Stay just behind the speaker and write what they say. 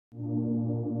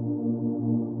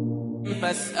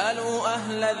فاسألوا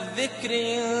أهل الذكر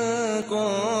إن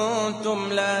كنتم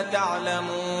لا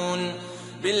تعلمون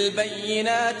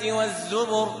بالبينات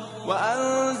والزبر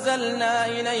وأنزلنا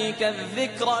إليك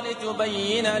الذكر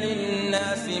لتبين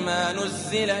للناس ما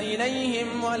نزل إليهم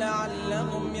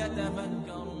ولعلهم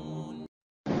يتفكرون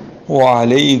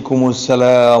ওয়ালাইকুম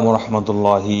আসসালাম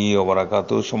রহমতুল্লাহি ওয়া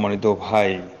বারাকাতুহু। সম্মানিত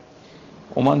ভাই,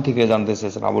 ওমান থেকে জানতে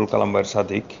চেয়েছেন আবুল কালাম ভাইয়ের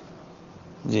সাদিক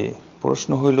যে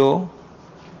প্রশ্ন হইল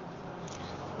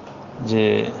যে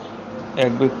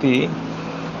এক ব্যক্তি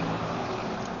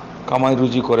কামাই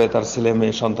রুজি করে তার ছেলে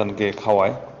মেয়ে সন্তানকে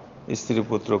খাওয়ায়, স্ত্রী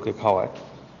পুত্রকে খাওয়ায়,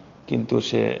 কিন্তু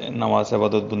সে নামাজ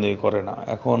ইবাদত বন্দেগী করে না।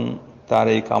 এখন তার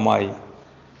এই কামাই,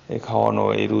 এই খাওয়ানো,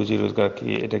 এই রুজি রোজগার কি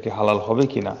এটা কি হালাল হবে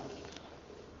কিনা?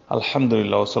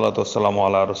 আলহামদুলিল্লাহ ওয়াসসালাতু ওয়াসসালামু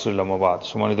আলা রাসূলিল্লাহ ওয়া বাদ।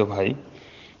 সম্মানিত ভাই,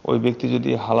 ওই ব্যক্তি যদি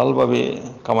হালালভাবে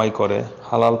কামাই করে,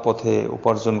 হালাল পথে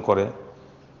উপার্জন করে,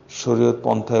 শরীয়ত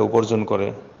পন্থায় উপার্জন করে,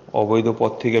 অবৈধ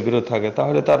পথ থেকে বিরত থাকে,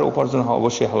 তাহলে তার উপার্জন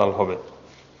অবশ্যই হালাল হবে।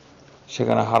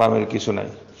 সেখানে হারামের কিছু নাই।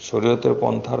 শরীয়তের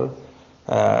পন্থার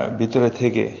ভিতরে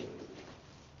থেকে,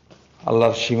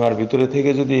 আল্লাহর সীমার ভিতরে থেকে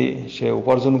যদি সে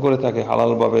উপার্জন করে থাকে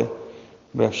হালালভাবে,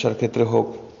 ব্যবসার ক্ষেত্রে হোক,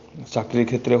 চাকরির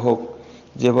ক্ষেত্রে হোক,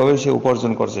 যেভাবে সে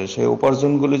উপার্জন করছে, সেই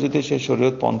উপার্জনগুলো যদি সে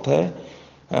শরীয়ত পন্থায়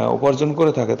উপার্জন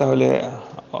করে থাকে তাহলে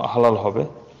হালাল হবে।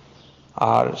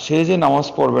 আর সে যে নামাজ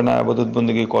পড়বে না, ইবাদত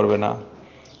বন্দেগী করবে না,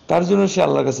 তার জন্য সে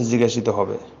আল্লাহর কাছে জিজ্ঞাসিত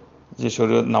হবে যে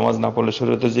শরীয়ত, নামাজ না পড়লে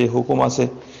শরীয়তের যে হুকুম আছে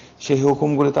সেই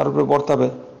হুকুমগুলি তার উপরে বর্তাবে,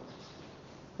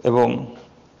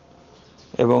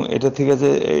 এবং এটা থেকে যে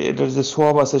এটার যে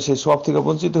সওয়াব আছে সেই সওয়াব থেকে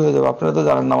বঞ্চিত হয়ে যাবে। আপনারা তো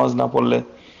জানেন নামাজ না পড়লে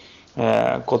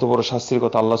কত বড় শাস্তির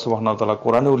কথা আল্লাহ সুবহানাহু ওয়া তাআলা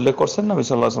কোরআনে উল্লেখ করছেন, নবী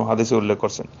সাল্লাল্লাহু আলাইহি ওয়াসাল্লাম হাদিসে উল্লেখ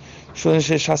করছেন।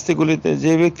 সেই শাস্তিগুলিতে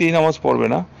যে ব্যক্তি নামাজ পড়বে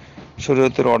না,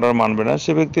 শরীয়তের অর্ডার মানবে না,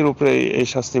 সে ব্যক্তির উপরে এই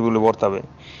শাস্তিগুলো বর্তাবে।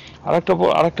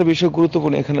 আরেকটা বিষয়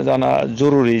গুরুত্বপূর্ণ এখানে জানা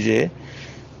জরুরি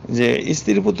যে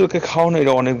স্ত্রী পুত্রকে খাওয়ানো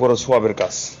এটা অনেক বড় সওয়াবের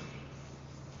কাজ,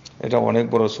 এটা অনেক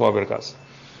বড় সওয়াবের কাজ।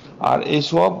 আর এই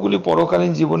সওয়াবগুলি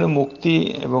পরকালীন জীবনে মুক্তি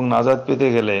এবং নাজাত পেতে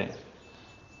গেলে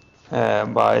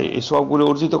বা এই সওয়াবগুলি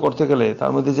অর্জিত করতে গেলে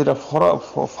তার মধ্যে যেটা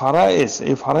ফারায়েজ,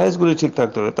 এই ফারায়েজগুলি ঠিক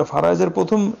থাকতে হবে। তো ফারায়েজের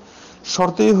প্রথম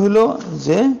শর্তই হইল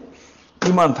যে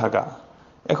ঈমান থাকা।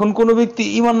 এখন কোনো ব্যক্তি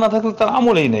ঈমান না থাকলে তার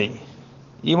আমলেই নেই,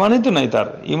 ঈমানই তো নাই, তার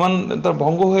ঈমান তার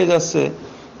ভঙ্গ হয়ে যাচ্ছে।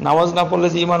 নামাজ না পড়লে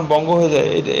যে ঈমান ভঙ্গ হয়ে যায়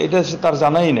এটা তার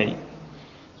জানাই নাই।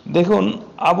 দেখুন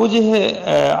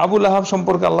আবু লাহাব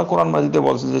সম্পর্কে আল্লাহ কোরআন মাজিদে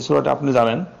বলছে, যে সূরাটা আপনি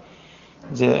জানেন,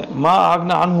 যে মা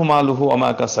আগনা আনহু মালুহু ওয়া মা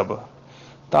কাসাবা,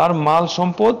 তার মাল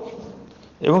সম্পদ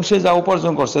এবং সে যা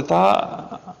উপার্জন করছে তা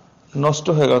নষ্ট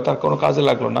হয়ে গেল, তার কোনো কাজে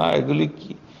লাগলো না। এগুলি কি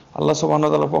আল্লাহ সুবহানাহু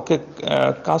ওয়া তাআলার পক্ষে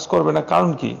কাজ করবে না?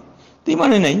 কারণ কি?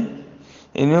 ঈমানই নাই।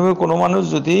 এইভাবে কোনো মানুষ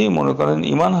যদি মনে করেন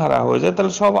ঈমান হারা হয়ে যায়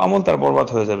তাহলে সব আমল তার বরবাদ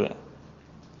হয়ে যাবে।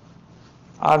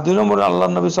 আর 2 নম্বরে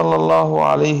আল্লাহর নবী সাল্লাল্লাহু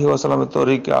আলাইহি ওয়াসাল্লামের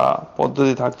তরিকা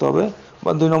পদ্ধতি থাকতে হবে,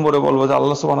 বা 2 নম্বরে বলবো যে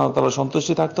আল্লাহ সুবহানাহু ওয়া তাআলার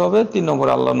সন্তুষ্টি থাকতে হবে, 3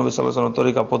 নম্বরে আল্লাহর নবী সাল্লাল্লাহু আলাইহি ওয়াসাল্লামের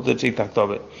তরিকা পদ্ধতি ঠিক থাকতে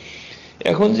হবে।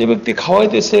 এখন যে ব্যক্তি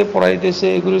খাওয়াইতেছে, পড়াইতেছে,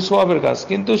 এগুলি সওয়াবের কাজ,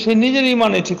 কিন্তু সে নিজের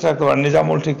ঈমানে ঠিক থাকতে পারে না, নিজের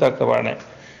আমল ঠিক থাকতে পারে না।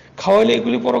 খাওয়াইলে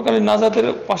এগুলি পরকালীন নাজাতের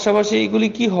পাশাপাশি এগুলি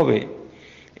কি হবে,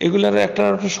 এগুলার একটা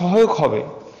সহায়ক হবে।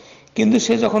 কিন্তু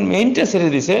সে যখন মেইনটা ছেড়ে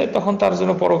দিছে তখন তার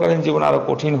জন্য পরকালীন জীবন আরো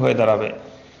কঠিন হয়ে দাঁড়াবে।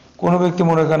 কোনো ব্যক্তি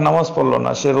মনে করেন নামাজ পড়লো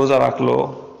না, সে রোজা রাখলো,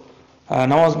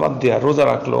 নামাজ বাদ দিয়া রোজা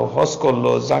রাখলো, হজ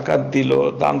করলো, যাকাত দিল,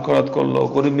 দান খয়রাত করলো,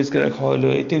 গরিব মিসকিনকে খাওয়াইলো,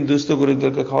 এতিম দুস্থ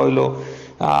গরিবদেরকে খাওয়াইলো,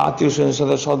 আত্মীয় স্বজনের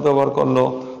সাথে সদ্ব্যবহার করলো,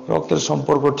 রক্তের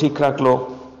সম্পর্ক ঠিক রাখলো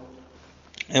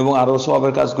এবং আরো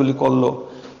সওয়াবের কাজগুলি করলো,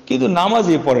 কিন্তু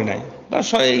নামাজই পড়ে নাই, তার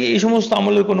এই সমস্ত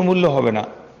আমলের কোনো মূল্য হবে না।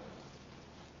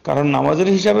 কারণ নামাজের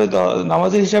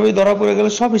হিসাবে ধরা পড়ে গেলে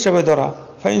সব হিসাবে ধরা।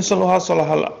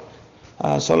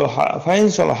 ফাইন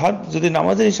সলাহাত, যদি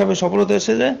নামাজের হিসাবে সফলতা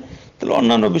এসে যায় তাহলে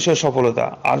অন্যান্য বিষয়ে সফলতা।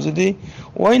 আর যদি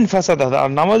ওয়াইন ফাসাদাত, আর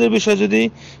নামাজের বিষয়ে যদি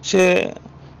সে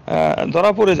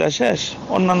ধরা পড়ে যায়, শেষ,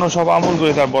 অন্যান্য সব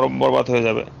আমলগুলি তার বরবাদ হয়ে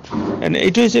যাবে।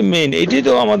 এইটাই হচ্ছে মেইন। এইটাই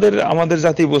তো আমাদের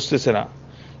জাতি বুঝতেছে না।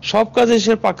 সব কাজে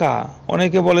সে পাকা।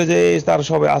 অনেকে বলে যে তার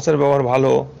সবে আচার ব্যবহার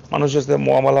ভালো, মানুষের সাথে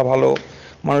মুআমালা ভালো,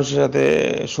 মানুষের সাথে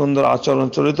সুন্দর আচরণ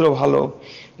চরিত্র ভালো,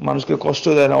 মানুষকে কষ্ট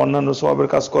দেয় না, অন্যান্য সওয়াবের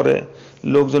কাজ করে,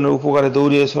 লোকজনের উপকারে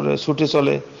দৌড়িয়ে ছুটে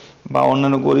চলে, বা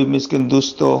অন্যান্য গরিব মিসকিন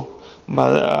দুস্থ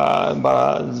বা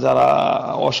যারা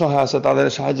অসহায় আছে তাদের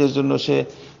সাহায্যের জন্য সে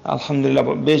আলহামদুলিল্লাহ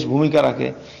বেশ ভূমিকা রাখে।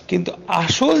 কিন্তু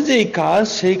আসল যেই কাজ,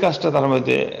 সেই কাজটা তার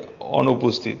মধ্যে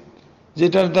অনুপস্থিত,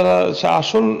 যেটার দ্বারা সে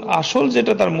আসল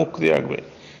যেটা তার মুক্তি রাখবে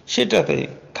সেটাতেই।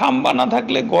 খাম্বা না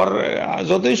থাকলে ঘর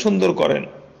যতই সুন্দর করেন,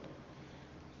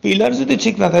 পিলার যদি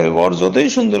ঠিক না থাকে, ঘর যতই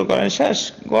সুন্দর করেন, শেষ,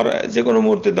 ঘর যে কোনো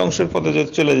মুহূর্তে ধ্বংসের পথে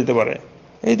চলে যেতে পারে।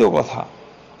 এই তো কথা।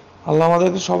 আল্লাহ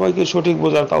আমাদেরকে সবাইকে সঠিক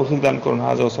বোঝার তৌফিক দান করুন।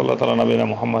 হাজা সাল্লাল্লাহু তাআলা নবিনা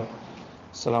মুহাম্মদ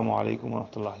আসসালামু আলাইকুম ওয়া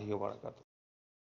রাহমাতুল্লাহি ওয়া বারাকাতুহু।